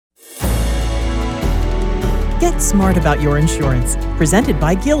Get smart about your insurance. Presented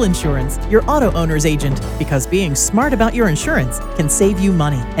by Gill Insurance, your auto owner's agent. Because being smart about your insurance can save you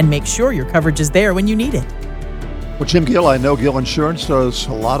money and make sure your coverage is there when you need it. Well, Jim Gill, I know Gill Insurance does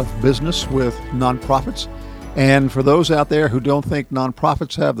a lot of business with nonprofits. And for those out there who don't think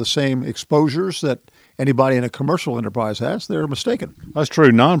nonprofits have the same exposures that anybody in a commercial enterprise has, they're mistaken. That's true.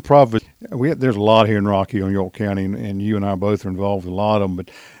 Nonprofits, there's a lot here in Rock Hill and York County, and you and I both are involved in a lot of them.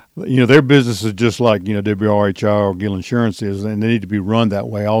 But their business is just like WRHI or Gill Insurance is, and they need to be run that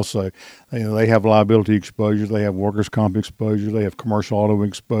way also. They have liability exposures, they have workers' comp exposures, they have commercial auto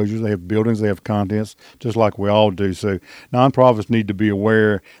exposures, they have buildings, they have contents, just like we all do. So nonprofits need to be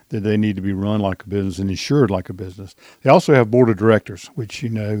aware that they need to be run like a business and insured like a business. They also have board of directors, which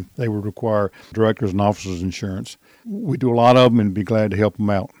they would require directors and officers insurance. We do a lot of them and be glad to help them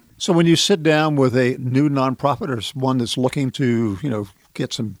out. So when you sit down with a new nonprofit or one that's looking to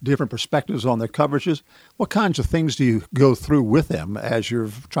get some different perspectives on their coverages, what kinds of things do you go through with them as you're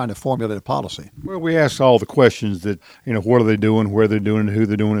trying to formulate a policy? Well, we ask all the questions that, what are they doing, where they're doing it, who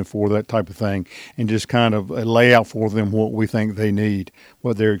they're doing it for, that type of thing, and just kind of lay out for them what we think they need,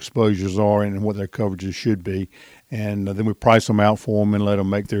 what their exposures are, and what their coverages should be. And then we price them out for them and let them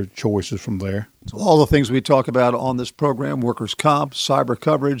make their choices from there. So all the things we talk about on this program, workers' comp, cyber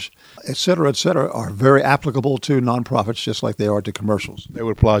coverage, et cetera, are very applicable to nonprofits just like they are to commercials. They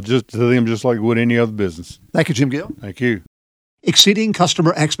would apply just to them just like would any other business. Thank you, Jim Gill. Thank you. Exceeding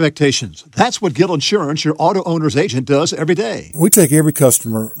customer expectations. That's what Gill Insurance, your auto owner's agent, does every day. We take every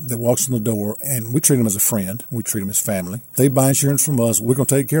customer that walks in the door and we treat them as a friend. We treat them as family. They buy insurance from us. We're going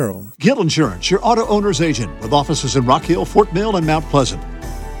to take care of them. Gill Insurance, your auto owner's agent, with offices in Rock Hill, Fort Mill, and Mount Pleasant.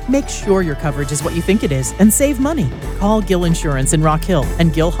 Make sure your coverage is what you think it is and save money. Call Gill Insurance in Rock Hill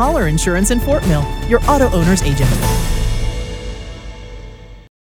and Gill Holler Insurance in Fort Mill, your auto owner's agent.